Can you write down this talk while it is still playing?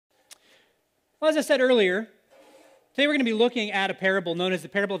Well, as I said earlier, today we're going to be looking at a parable known as the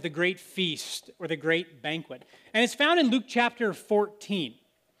parable of the Great Feast or the Great Banquet. And it's found in Luke chapter 14.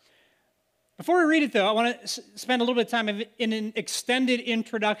 Before we read it, though, I want to spend a little bit of time in an extended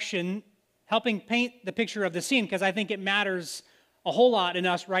introduction helping paint the picture of the scene because I think it matters a whole lot in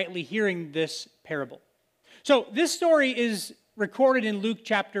us rightly hearing this parable. So this story is recorded in Luke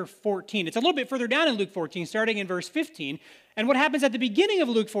chapter 14. It's a little bit further down in Luke 14, starting in verse 15. And what happens at the beginning of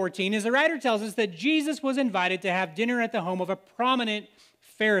Luke 14 is the writer tells us that Jesus was invited to have dinner at the home of a prominent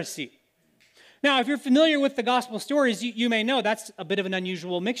Pharisee. Now, if you're familiar with the gospel stories, you may know that's a bit of an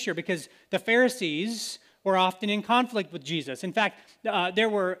unusual mixture because the Pharisees were often in conflict with Jesus. In fact, there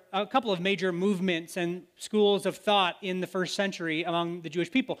were a couple of major movements and schools of thought in the first century among the Jewish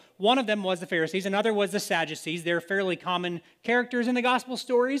people. One of them was the Pharisees, another was the Sadducees. They're fairly common characters in the gospel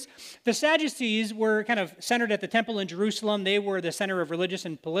stories. The Sadducees were kind of centered at the temple in Jerusalem. They were the center of religious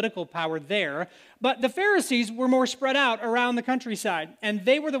and political power there. But the Pharisees were more spread out around the countryside, and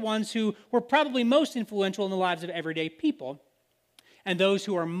they were the ones who were probably most influential in the lives of everyday people, and those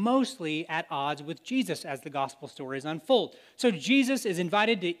who are mostly at odds with Jesus as the gospel stories unfold. So Jesus is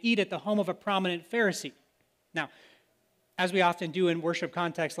invited to eat at the home of a prominent Pharisee. Now, as we often do in worship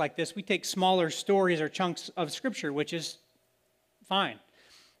contexts like this, we take smaller stories or chunks of Scripture, which is fine.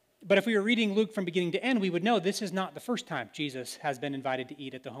 But if we were reading Luke from beginning to end, we would know this is not the first time Jesus has been invited to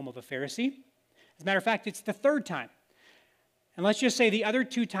eat at the home of a Pharisee. As a matter of fact, it's the third time. And let's just say the other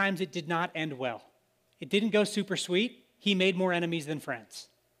two times it did not end well. It didn't go super sweet. He made more enemies than friends.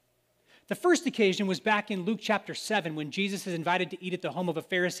 The first occasion was back in Luke chapter 7 when Jesus is invited to eat at the home of a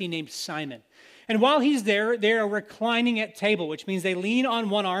Pharisee named Simon. And while he's there, they are reclining at table, which means they lean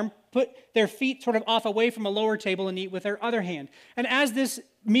on one arm, put their feet sort of off away from a lower table and eat with their other hand. And as this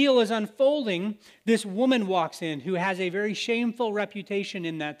meal is unfolding, this woman walks in who has a very shameful reputation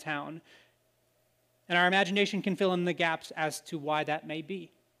in that town. And our imagination can fill in the gaps as to why that may be.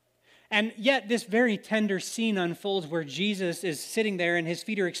 And yet this very tender scene unfolds where Jesus is sitting there and his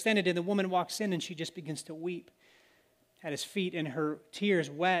feet are extended and the woman walks in and she just begins to weep at his feet and her tears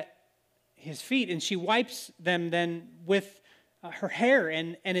wet his feet and she wipes them then with her hair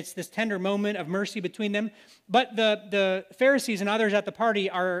and it's this tender moment of mercy between them. But the Pharisees and others at the party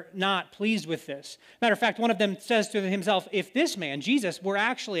are not pleased with this. Matter of fact, one of them says to himself, if this man, Jesus, were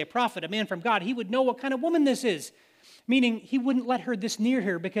actually a prophet, a man from God, he would know what kind of woman this is. Meaning he wouldn't let her this near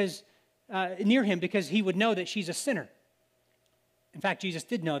him because he would know that she's a sinner. In fact, Jesus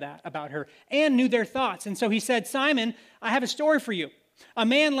did know that about her and knew their thoughts. And so he said, Simon, I have a story for you. A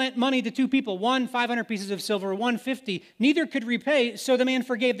man lent money to two people, one 500 pieces of silver, one 50. Neither could repay, so the man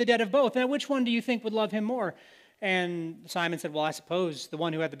forgave the debt of both. Now, which one do you think would love him more? And Simon said, well, I suppose the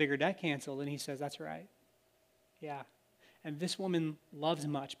one who had the bigger debt canceled. And he says, that's right. Yeah. And this woman loves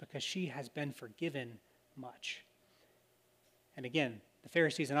much because she has been forgiven much. And again, the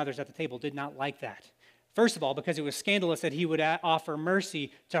Pharisees and others at the table did not like that. First of all, because it was scandalous that he would offer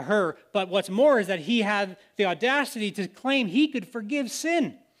mercy to her. But what's more is that he had the audacity to claim he could forgive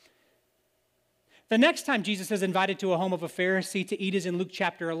sin. The next time Jesus is invited to a home of a Pharisee to eat is in Luke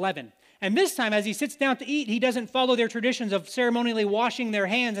chapter 11. And this time, as he sits down to eat, he doesn't follow their traditions of ceremonially washing their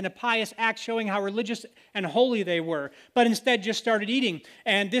hands in a pious act showing how religious and holy they were, but instead just started eating.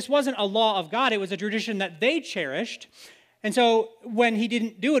 And this wasn't a law of God. It was a tradition that they cherished. And so when he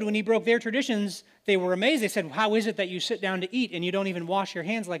didn't do it, when he broke their traditions, they were amazed. They said, how is it that you sit down to eat and you don't even wash your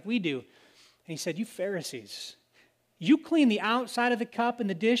hands like we do? And he said, you Pharisees, you clean the outside of the cup and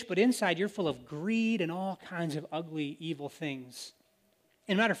the dish, but inside you're full of greed and all kinds of ugly, evil things.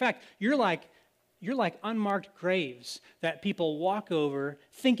 And matter of fact, you're like unmarked graves that people walk over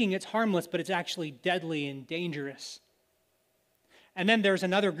thinking it's harmless, but it's actually deadly and dangerous. And then there's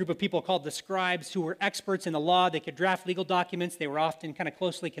another group of people called the scribes who were experts in the law. They could draft legal documents. They were often kind of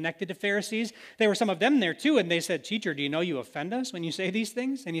closely connected to Pharisees. There were some of them there too, and they said, teacher, do you know you offend us when you say these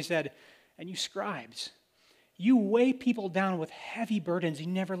things? And he said, and you scribes, you weigh people down with heavy burdens. You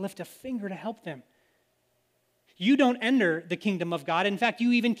never lift a finger to help them. You don't enter the kingdom of God. In fact,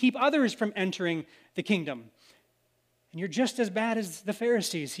 you even keep others from entering the kingdom. And you're just as bad as the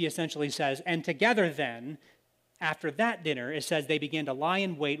Pharisees, he essentially says. And together then, after that dinner, it says they began to lie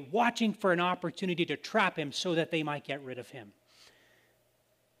in wait, watching for an opportunity to trap him so that they might get rid of him.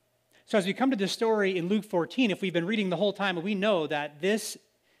 So as we come to this story in Luke 14, if we've been reading the whole time, we know that this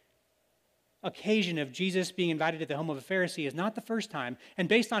occasion of Jesus being invited to the home of a Pharisee is not the first time. And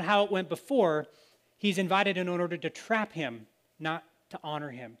based on how it went before, he's invited in order to trap him, not to honor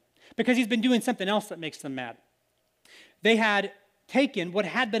him. Because he's been doing something else that makes them mad. They had taken what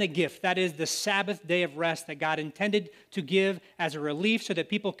had been a gift, that is the Sabbath day of rest that God intended to give as a relief so that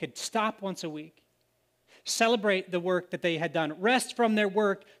people could stop once a week, celebrate the work that they had done, rest from their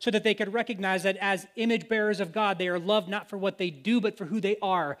work so that they could recognize that as image bearers of God, they are loved not for what they do, but for who they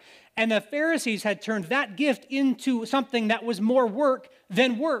are. And the Pharisees had turned that gift into something that was more work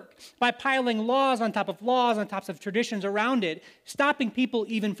than work by piling laws on top of traditions around it, stopping people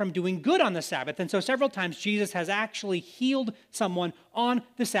even from doing good on the Sabbath. And so several times Jesus has actually healed someone on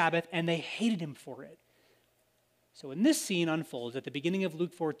the Sabbath, and they hated him for it. So when this scene unfolds, at the beginning of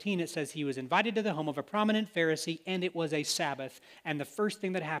Luke 14, it says he was invited to the home of a prominent Pharisee, and it was a Sabbath. And the first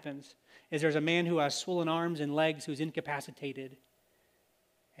thing that happens is there's a man who has swollen arms and legs who's incapacitated.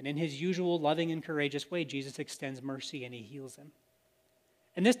 And in his usual loving and courageous way, Jesus extends mercy and he heals him.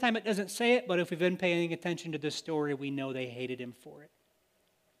 And this time it doesn't say it, but if we've been paying attention to this story, we know they hated him for it.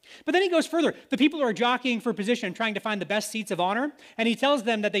 But then he goes further. The people are jockeying for position, trying to find the best seats of honor. And he tells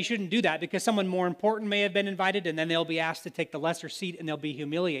them that they shouldn't do that because someone more important may have been invited, and then they'll be asked to take the lesser seat and they'll be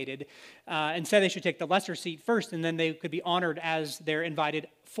humiliated. Instead, they should take the lesser seat first, and then they could be honored as they're invited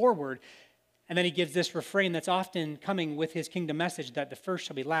forward. And then he gives this refrain that's often coming with his kingdom message, that the first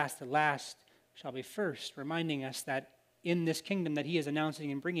shall be last, the last shall be first, reminding us that in this kingdom that he is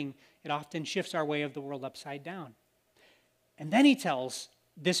announcing and bringing, it often shifts our way of the world upside down. And then he tells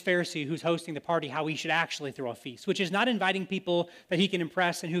this Pharisee who's hosting the party how he should actually throw a feast, which is not inviting people that he can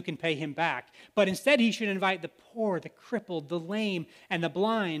impress and who can pay him back, but instead he should invite the poor, the crippled, the lame, and the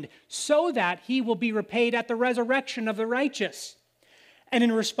blind, so that he will be repaid at the resurrection of the righteous. And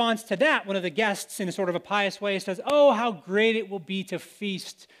in response to that, one of the guests, in a sort of a pious way, says, "Oh, how great it will be to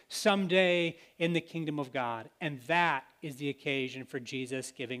feast someday in the kingdom of God." And that is the occasion for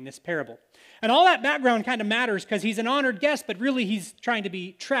Jesus giving this parable. And all that background kind of matters because he's an honored guest, but really he's trying to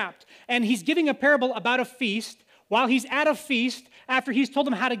be trapped. And he's giving a parable about a feast while he's at a feast after he's told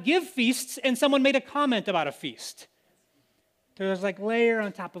them how to give feasts, and someone made a comment about a feast. So there's like layer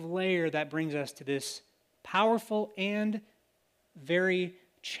on top of layer that brings us to this powerful and very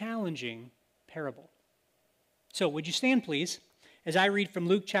challenging parable. So would you stand, please, as I read from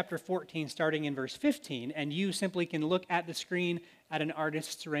Luke chapter 14, starting in verse 15, and you simply can look at the screen at an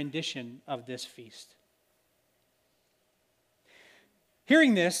artist's rendition of this feast.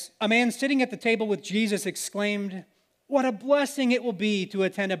 Hearing this, a man sitting at the table with Jesus exclaimed, "What a blessing it will be to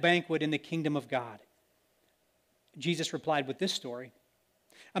attend a banquet in the kingdom of God." Jesus replied with this story.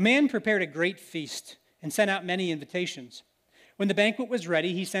 A man prepared a great feast and sent out many invitations. When the banquet was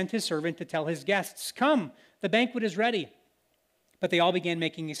ready, he sent his servant to tell his guests, "Come, the banquet is ready." But they all began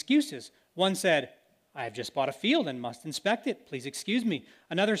making excuses. One said, "I have just bought a field and must inspect it. Please excuse me."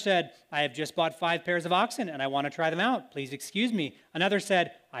 Another said, "I have just bought 5 pairs of oxen and I want to try them out. Please excuse me." Another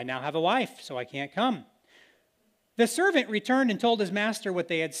said, "I now have a wife, so I can't come." The servant returned and told his master what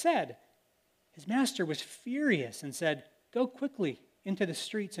they had said. His master was furious and said, "Go quickly into the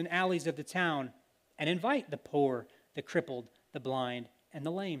streets and alleys of the town and invite the poor, the crippled, the blind, and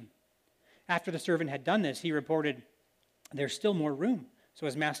the lame." After the servant had done this, he reported, "There's still more room." So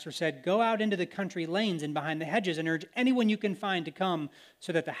his master said, "Go out into the country lanes and behind the hedges and urge anyone you can find to come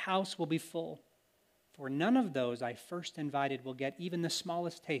so that the house will be full. For none of those I first invited will get even the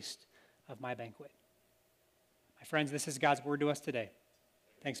smallest taste of my banquet." My friends, this is God's word to us today.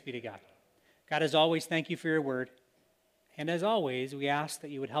 Thanks be to God. God, as always, thank you for your word. And as always, we ask that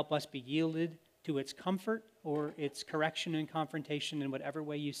you would help us be yielded to its comfort or its correction and confrontation in whatever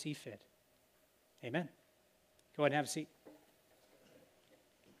way you see fit. Amen. Go ahead and have a seat.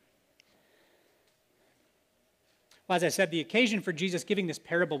 Well, as I said, the occasion for Jesus giving this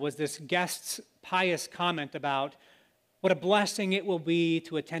parable was this guest's pious comment about what a blessing it will be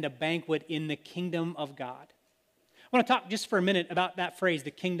to attend a banquet in the kingdom of God. I want to talk just for a minute about that phrase,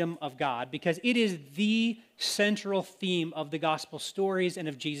 the kingdom of God, because it is the central theme of the gospel stories and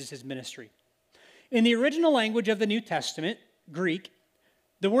of Jesus' ministry. In the original language of the New Testament, Greek,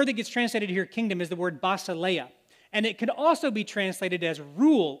 the word that gets translated here, kingdom, is the word basileia. And it could also be translated as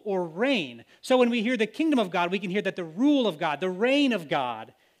rule or reign. So when we hear the kingdom of God, we can hear that the rule of God, the reign of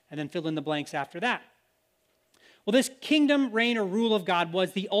God, and then fill in the blanks after that. Well, this kingdom, reign, or rule of God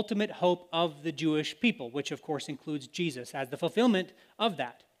was the ultimate hope of the Jewish people, which of course includes Jesus as the fulfillment of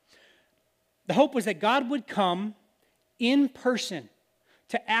that. The hope was that God would come in person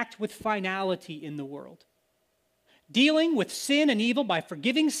to act with finality in the world, dealing with sin and evil by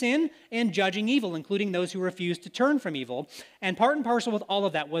forgiving sin and judging evil, including those who refuse to turn from evil. And part and parcel with all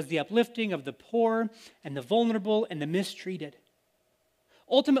of that was the uplifting of the poor and the vulnerable and the mistreated.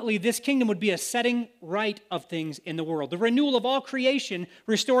 Ultimately, this kingdom would be a setting right of things in the world, the renewal of all creation,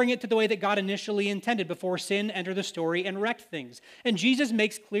 restoring it to the way that God initially intended before sin entered the story and wrecked things. And Jesus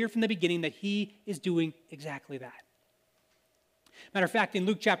makes clear from the beginning that he is doing exactly that. Matter of fact, in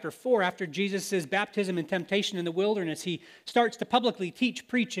Luke chapter 4, after Jesus' baptism and temptation in the wilderness, he starts to publicly teach,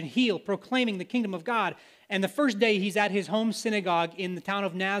 preach, and heal, proclaiming the kingdom of God. And the first day, he's at his home synagogue in the town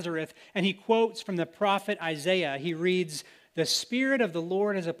of Nazareth, and he quotes from the prophet Isaiah. He reads, "The Spirit of the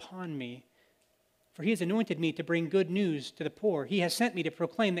Lord is upon me, for he has anointed me to bring good news to the poor. He has sent me to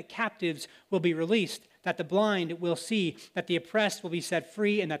proclaim that captives will be released, that the blind will see, that the oppressed will be set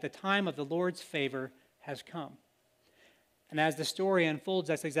free, and that the time of the Lord's favor has come." And as the story unfolds,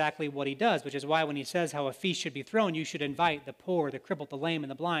 that's exactly what he does, which is why when he says how a feast should be thrown, you should invite the poor, the crippled, the lame,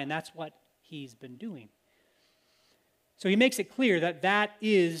 and the blind. That's what he's been doing. So he makes it clear that that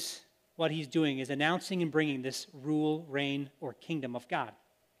is what he's doing, is announcing and bringing this rule, reign, or kingdom of God.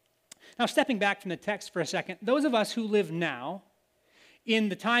 Now, stepping back from the text for a second, those of us who live now in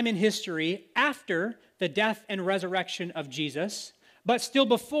the time in history after the death and resurrection of Jesus, but still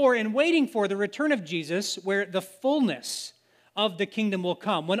before and waiting for the return of Jesus, where the fullness of the kingdom will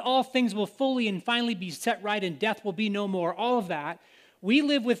come, when all things will fully and finally be set right and death will be no more, all of that, we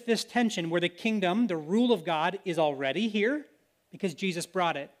live with this tension where the kingdom, the rule of God, is already here because Jesus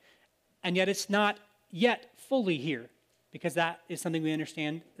brought it, and yet it's not yet fully here because that is something we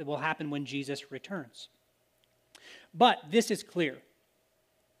understand that will happen when Jesus returns. But this is clear.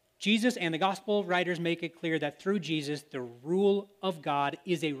 Jesus and the gospel writers make it clear that through Jesus, the rule of God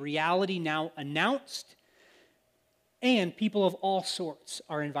is a reality now announced, and people of all sorts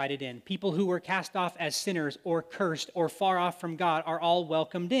are invited in. People who were cast off as sinners or cursed or far off from God are all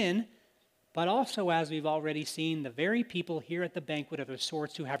welcomed in, but also, as we've already seen, the very people here at the banquet are the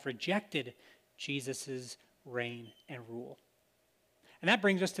sorts who have rejected Jesus' reign and rule. And that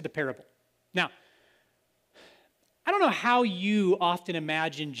brings us to the parable. Now, I don't know how you often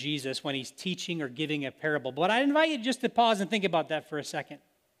imagine Jesus when he's teaching or giving a parable, but I invite you just to pause and think about that for a second.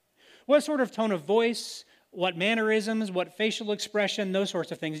 What sort of tone of voice, what mannerisms, what facial expression, those sorts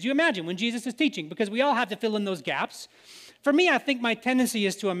of things do you imagine when Jesus is teaching? Because we all have to fill in those gaps. For me, I think my tendency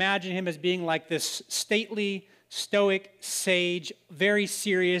is to imagine him as being like this stately, stoic sage, very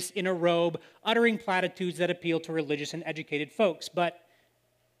serious in a robe, uttering platitudes that appeal to religious and educated folks. But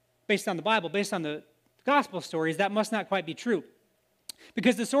based on the Bible, based on the gospel stories, that must not quite be true.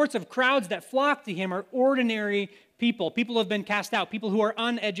 Because the sorts of crowds that flock to him are ordinary people who have been cast out, people who are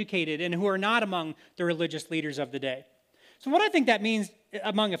uneducated and who are not among the religious leaders of the day. So what I think that means,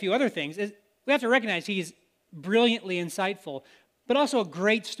 among a few other things, is we have to recognize he's brilliantly insightful, but also a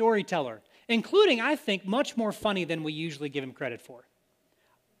great storyteller, including, I think, much more funny than we usually give him credit for.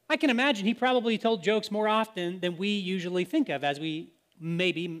 I can imagine he probably told jokes more often than we usually think of, as we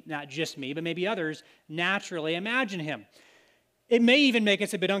maybe, not just me, but maybe others, naturally imagine him. It may even make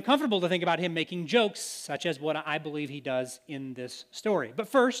us a bit uncomfortable to think about him making jokes, such as what I believe he does in this story. But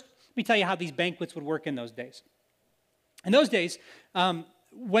first, let me tell you how these banquets would work in those days. In those days,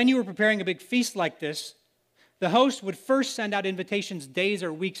 when you were preparing a big feast like this, the host would first send out invitations days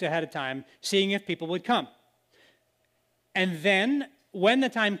or weeks ahead of time, seeing if people would come. And then, when the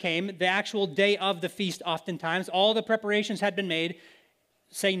time came, the actual day of the feast oftentimes, all the preparations had been made,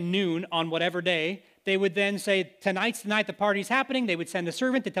 say noon on whatever day. They would then say, tonight's the night the party's happening. They would send a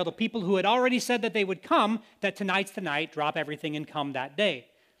servant to tell the people who had already said that they would come that tonight's the night, drop everything and come that day.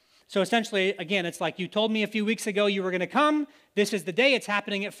 So essentially, again, it's like you told me a few weeks ago you were going to come. This is the day. It's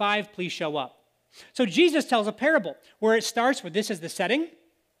happening at 5. Please show up. So Jesus tells a parable where it starts with this is the setting.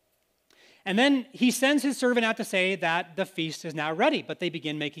 And then he sends his servant out to say that the feast is now ready, but they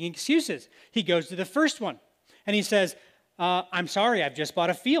begin making excuses. He goes to the first one and he says, I'm sorry, I've just bought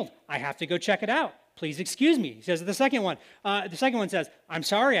a field. I have to go check it out. Please excuse me. He says to the second one. The second one says, I'm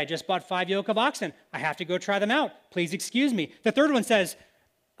sorry, I just bought 5 yoke of oxen. I have to go try them out. Please excuse me. The third one says,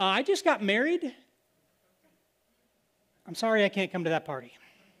 I just got married. I'm sorry I can't come to that party.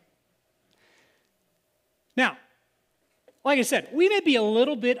 Now, like I said, we may be a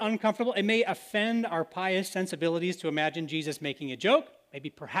little bit uncomfortable. It may offend our pious sensibilities to imagine Jesus making a joke,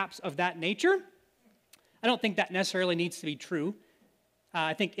 maybe perhaps of that nature. I don't think that necessarily needs to be true.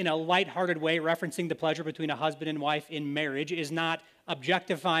 I think in a lighthearted way, referencing the pleasure between a husband and wife in marriage is not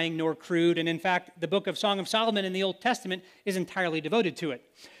objectifying nor crude. And in fact, the book of Song of Solomon in the Old Testament is entirely devoted to it.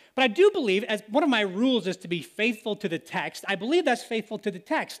 But I do believe, as one of my rules is to be faithful to the text, I believe that's faithful to the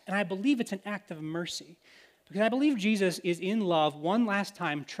text. And I believe it's an act of mercy. Because I believe Jesus is in love one last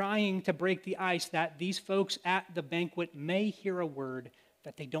time trying to break the ice that these folks at the banquet may hear a word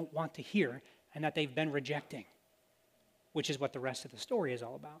that they don't want to hear and that they've been rejecting. which is what the rest of the story is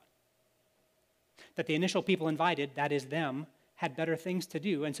all about. That the initial people invited, that is them, had better things to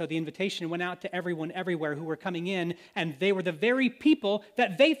do. And so the invitation went out to everyone everywhere who were coming in, and they were the very people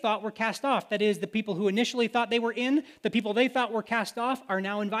that they thought were cast off. That is, the people who initially thought they were in, the people they thought were cast off are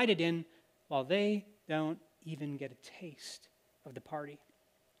now invited in, while they don't even get a taste of the party.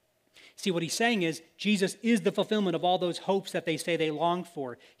 See, what he's saying is Jesus is the fulfillment of all those hopes that they say they longed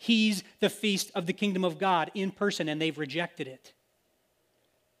for. He's the feast of the kingdom of God in person, and they've rejected it.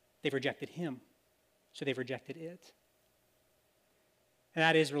 They've rejected him, so they've rejected it. And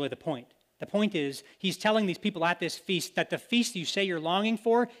that is really the point. The point is, he's telling these people at this feast that the feast you say you're longing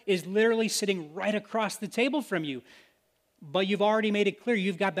for is literally sitting right across the table from you. But you've already made it clear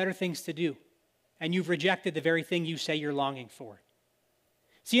you've got better things to do. And you've rejected the very thing you say you're longing for.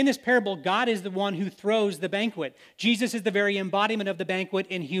 See, in this parable, God is the one who throws the banquet. Jesus is the very embodiment of the banquet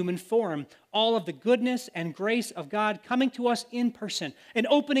in human form. All of the goodness and grace of God coming to us in person and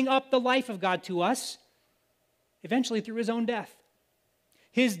opening up the life of God to us, eventually through his own death.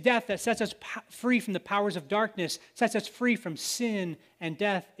 His death that sets us free from the powers of darkness, sets us free from sin and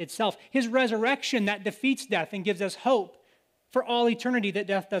death itself. His resurrection that defeats death and gives us hope for all eternity that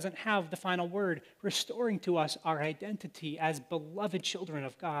death doesn't have the final word, restoring to us our identity as beloved children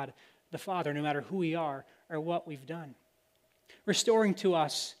of God the Father, no matter who we are or what we've done. Restoring to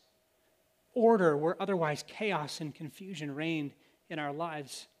us order where otherwise chaos and confusion reigned in our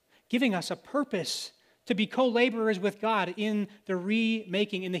lives. Giving us a purpose to be co-laborers with God in the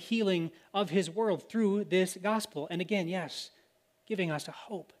remaking, in the healing of his world through this gospel. And again, yes, giving us a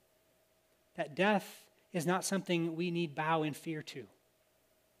hope that death is not something we need bow in fear to.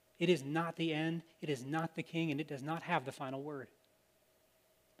 It is not the end, it is not the king, and it does not have the final word.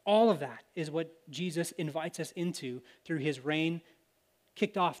 All of that is what Jesus invites us into through his reign,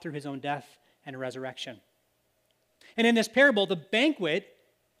 kicked off through his own death and resurrection. And in this parable, the banquet,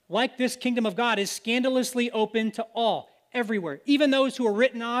 like this kingdom of God, is scandalously open to all, everywhere, even those who are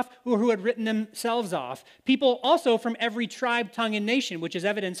written off or who had written themselves off. People also from every tribe, tongue, and nation, which is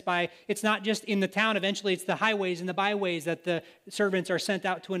evidenced by it's not just in the town, eventually it's the highways and the byways that the servants are sent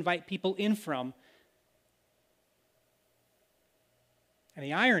out to invite people in from. And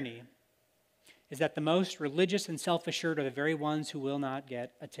the irony is that the most religious and self-assured are the very ones who will not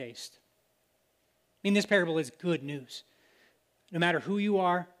get a taste. I mean, this parable is good news. No matter who you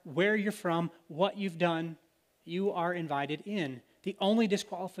are, where you're from, what you've done, you are invited in. The only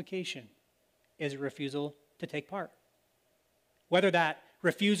disqualification is a refusal to take part. Whether that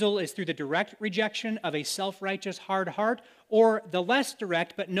refusal is through the direct rejection of a self-righteous hard heart or the less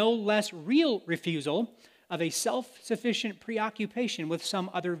direct but no less real refusal of a self-sufficient preoccupation with some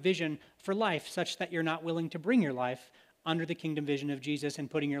other vision for life such that you're not willing to bring your life under the kingdom vision of Jesus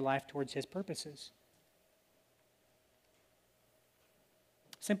and putting your life towards his purposes.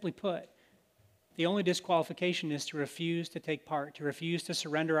 Simply put, the only disqualification is to refuse to take part, to refuse to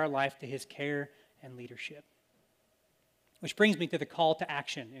surrender our life to his care and leadership. Which brings me to the call to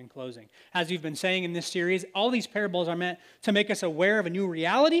action in closing. As we've been saying in this series, all these parables are meant to make us aware of a new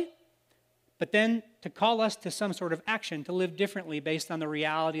reality, but then to call us to some sort of action, to live differently based on the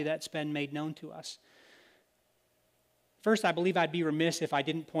reality that's been made known to us. First, I believe I'd be remiss if I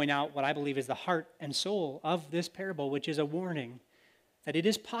didn't point out what I believe is the heart and soul of this parable, which is a warning that it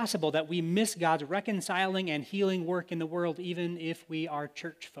is possible that we miss God's reconciling and healing work in the world even if we are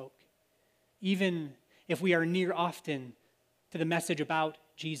church folk, even if we are near often to the message about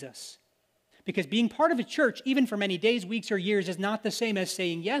Jesus. Because being part of a church, even for many days, weeks, or years, is not the same as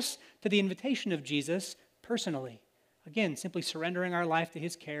saying yes to the invitation of Jesus personally. Again, simply surrendering our life to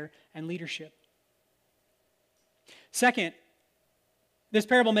his care and leadership. Second, this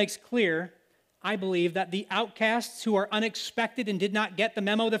parable makes clear, I believe, that the outcasts who are unexpected and did not get the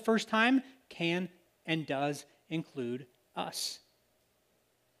memo the first time can and does include us.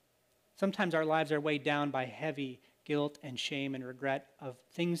 Sometimes our lives are weighed down by heavy guilt and shame and regret of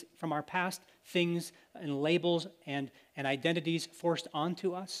things from our past, things and labels and identities forced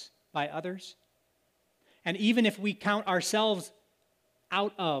onto us by others. And even if we count ourselves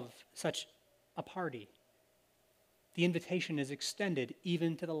out of such a party, the invitation is extended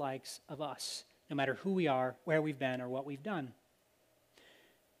even to the likes of us, no matter who we are, where we've been, or what we've done.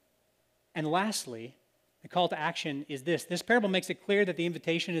 And lastly, the call to action is this. This parable makes it clear that the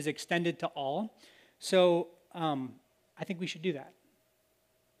invitation is extended to all. So I think we should do that.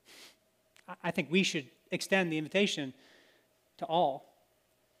 I think we should extend the invitation to all.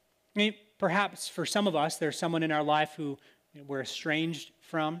 I mean, perhaps for some of us, there's someone in our life who we're estranged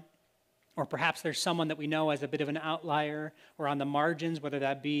from, or perhaps there's someone that we know as a bit of an outlier or on the margins, whether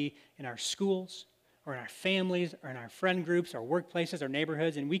that be in our schools or in our families, or in our friend groups, our workplaces, our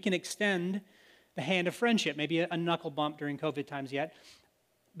neighborhoods, and we can extend the hand of friendship, maybe a knuckle bump during COVID times yet,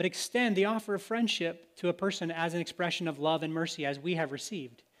 but extend the offer of friendship to a person as an expression of love and mercy as we have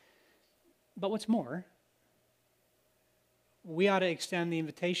received. But what's more, we ought to extend the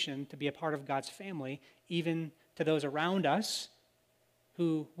invitation to be a part of God's family, even to those around us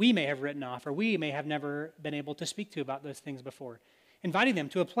who we may have written off or we may have never been able to speak to about those things before. Inviting them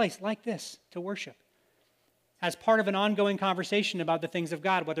to a place like this to worship as part of an ongoing conversation about the things of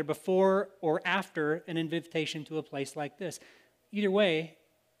God, whether before or after an invitation to a place like this. Either way,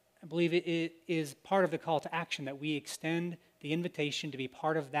 I believe it is part of the call to action that we extend the invitation to be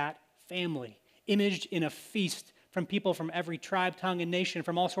part of that family, imaged in a feast from people from every tribe, tongue, and nation,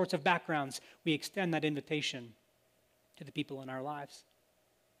 from all sorts of backgrounds. We extend that invitation to the people in our lives.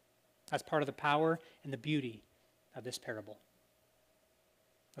 That's part of the power and the beauty of this parable.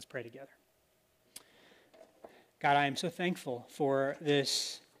 Let's pray together. God, I am so thankful for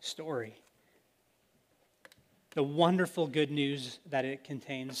this story, the wonderful good news that it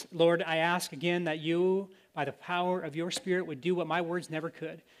contains. Lord, I ask again that you, by the power of your Spirit, would do what my words never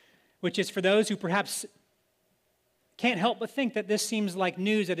could, which is for those who perhaps can't help but think that this seems like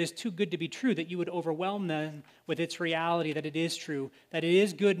news that is too good to be true, that you would overwhelm them with its reality, that it is true, that it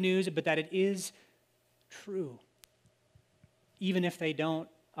is good news, but that it is true, even if they don't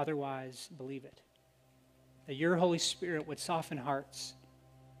otherwise believe it. That your Holy Spirit would soften hearts,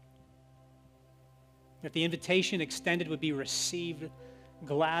 that the invitation extended would be received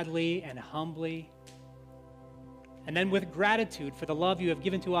gladly and humbly, and then with gratitude for the love you have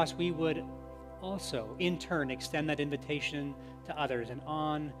given to us, we would also, in turn, extend that invitation to others, and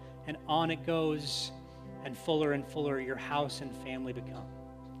on it goes, and fuller your house and family become.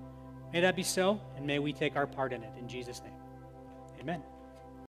 May that be so, and may we take our part in it. In Jesus' name, amen.